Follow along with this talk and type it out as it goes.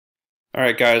All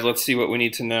right, guys, let's see what we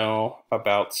need to know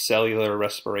about cellular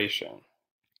respiration.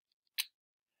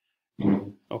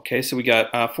 Okay, so we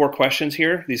got 4 questions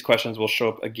here. These questions will show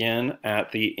up again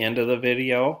at the end of the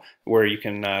video where you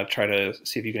can try to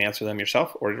see if you can answer them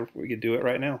yourself, or we could do it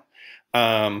right now.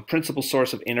 Principal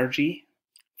source of energy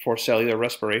for cellular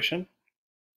respiration.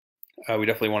 We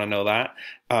definitely want to know that.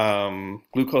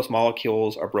 Glucose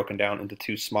molecules are broken down into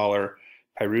 2 smaller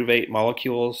pyruvate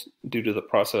molecules due to the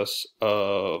process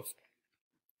of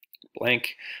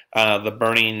blank. The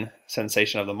burning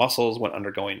sensation of the muscles when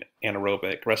undergoing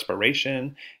anaerobic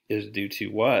respiration is due to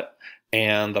what?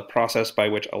 And the process by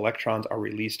which electrons are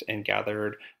released and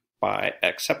gathered by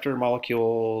acceptor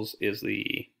molecules is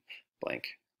the blank.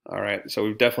 All right, so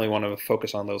we definitely want to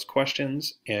focus on those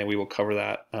questions, and we will cover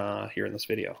that here in this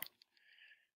video.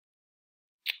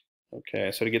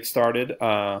 Okay, so to get started,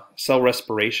 cell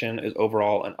respiration is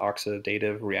overall an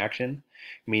oxidative reaction,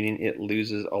 meaning it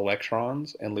loses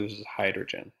electrons and loses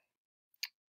hydrogen.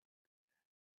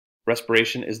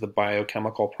 Respiration is the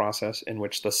biochemical process in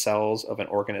which the cells of an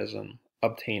organism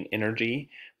obtain energy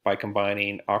by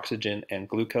combining oxygen and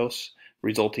glucose,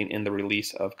 resulting in the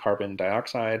release of carbon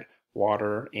dioxide,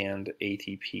 water, and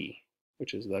ATP,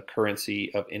 which is the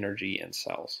currency of energy in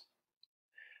cells.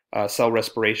 Cell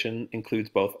respiration includes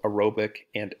both aerobic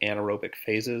and anaerobic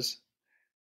phases.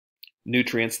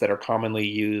 Nutrients that are commonly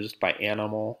used by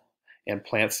animal and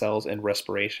plant cells in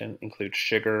respiration include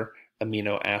sugar,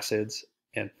 amino acids,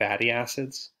 and fatty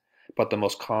acids, but the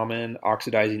most common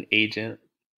oxidizing agent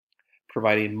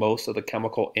providing most of the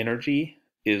chemical energy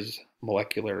is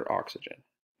molecular oxygen,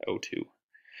 O2.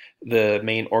 The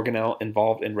main organelle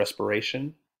involved in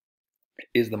respiration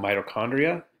is the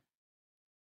mitochondria.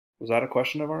 Was that a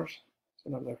question of ours?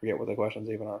 Sometimes I forget what the questions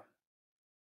even are.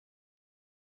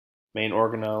 Main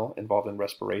organelle involved in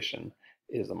respiration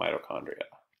is the mitochondria.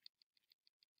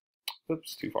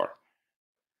 Oops, too far.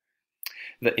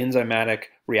 The enzymatic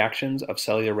reactions of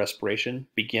cellular respiration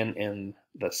begin in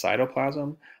the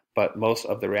cytoplasm, but most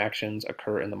of the reactions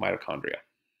occur in the mitochondria.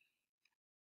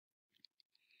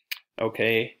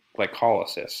 Okay,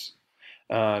 glycolysis.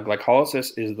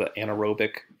 Glycolysis is the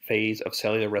anaerobic phase of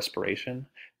cellular respiration,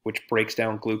 which breaks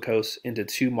down glucose into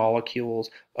 2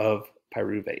 molecules of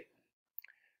pyruvate.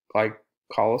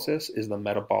 Glycolysis is the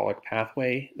metabolic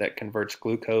pathway that converts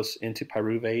glucose into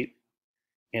pyruvate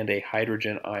and a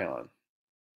hydrogen ion.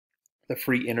 The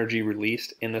free energy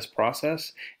released in this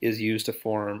process is used to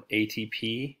form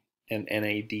ATP and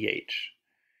NADH.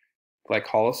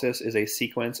 Glycolysis is a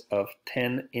sequence of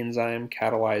 10 enzyme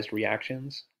catalyzed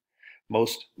reactions.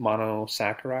 Most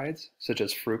monosaccharides, such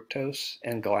as fructose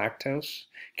and galactose,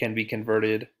 can be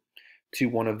converted to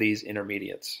one of these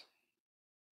intermediates.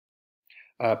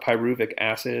 Pyruvic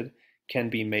acid can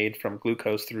be made from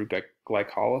glucose through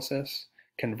glycolysis,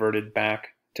 converted back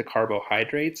to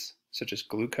carbohydrates, such as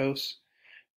glucose,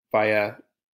 via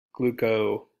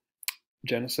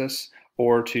glucogenesis,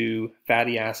 or to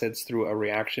fatty acids through a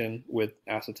reaction with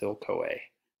acetyl-CoA.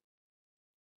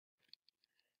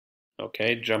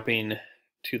 Okay, jumping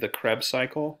to the Krebs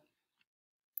cycle,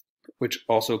 which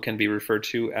also can be referred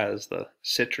to as the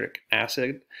citric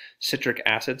acid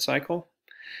cycle,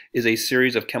 is a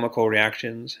series of chemical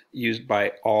reactions used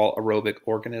by all aerobic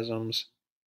organisms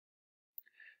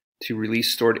to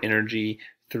release stored energy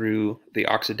through the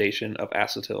oxidation of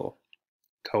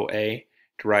acetyl-CoA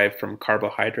derived from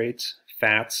carbohydrates,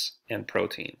 fats, and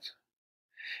proteins.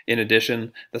 In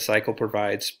addition, the cycle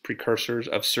provides precursors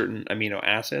of certain amino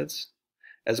acids,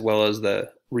 as well as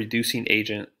the reducing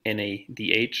agent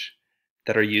NADH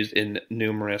that are used in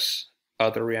numerous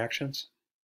other reactions.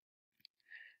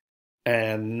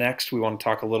 And next, we want to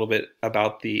talk a little bit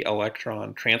about the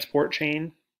electron transport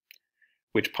chain,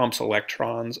 which pumps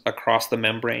electrons across the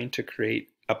membrane to create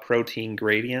a protein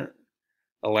gradient.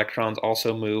 Electrons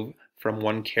also move from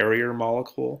one carrier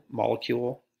molecule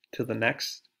to the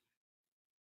next.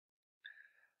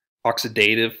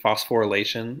 Oxidative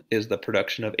phosphorylation is the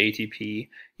production of ATP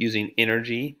using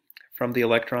energy from the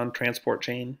electron transport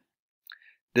chain.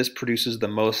 This produces the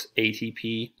most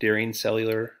ATP during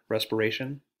cellular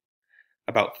respiration.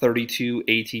 About 32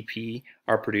 ATP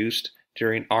are produced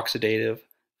during oxidative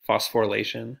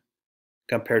phosphorylation,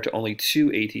 compared to only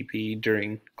 2 ATP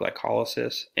during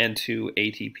glycolysis and 2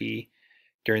 ATP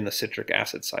during the citric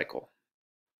acid cycle,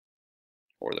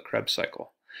 or the Krebs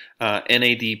cycle.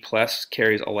 NAD plus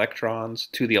carries electrons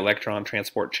to the electron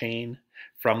transport chain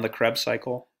from the Krebs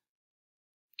cycle.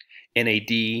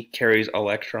 NAD carries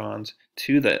electrons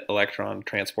to the electron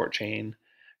transport chain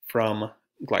from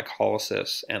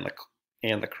glycolysis and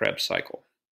the Krebs cycle.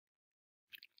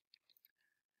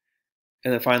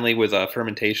 And then finally, with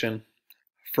fermentation,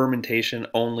 Fermentation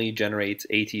only generates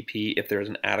ATP if there is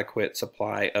an adequate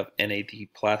supply of NAD+.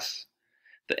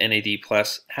 The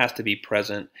NAD+ has to be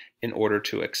present in order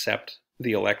to accept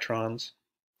the electrons.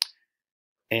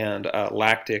 And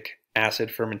lactic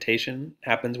acid fermentation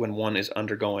happens when one is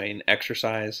undergoing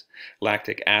exercise.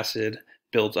 Lactic acid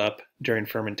builds up during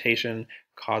fermentation,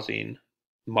 causing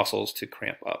muscles to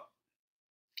cramp up.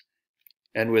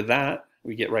 And with that,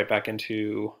 we get right back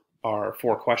into our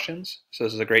 4 questions. So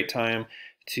this is a great time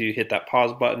to hit that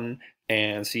pause button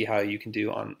and see how you can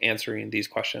do on answering these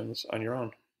questions on your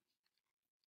own.